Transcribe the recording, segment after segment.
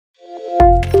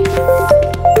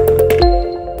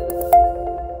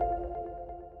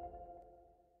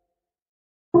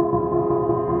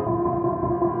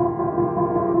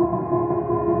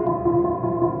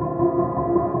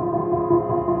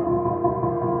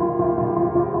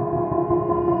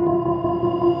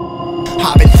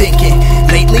I've been thinking,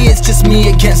 lately it's just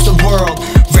me against the world.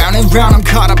 Round and round I'm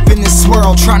caught up in this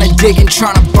swirl, trying to dig and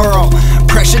trying to burrow.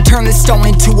 Pressure turned this stone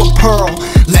into a pearl.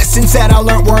 Lessons that I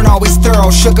learned weren't always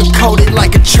thorough, sugar-coated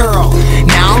like a churl.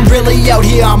 Now I'm really out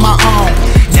here on my own.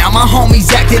 Now my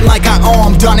homies acting like I owe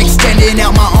 'em, done extending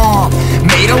out my arm.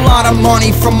 Made a lot of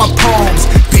money from my poems,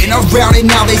 been around it,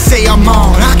 now they say I'm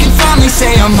on. I can finally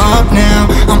say I'm up now,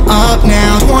 I'm up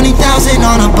now. 20,000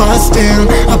 on a bus down,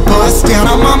 a bus down.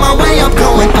 I'm on my way up,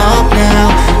 going up now,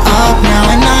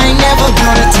 and I ain't never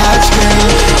gonna touch down,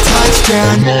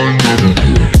 touchdown.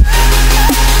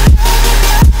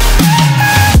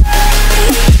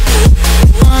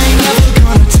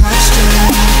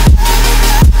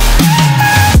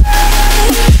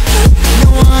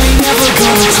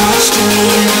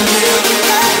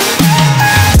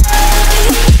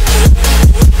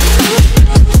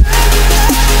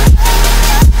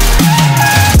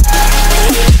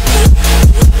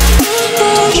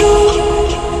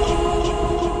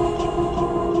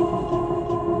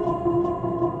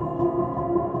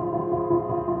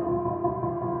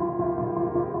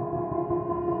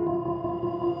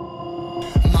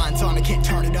 Mind's on, I can't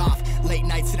turn it off. Late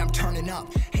nights that I'm turning up.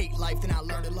 Hate life, then I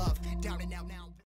learn to love. Down in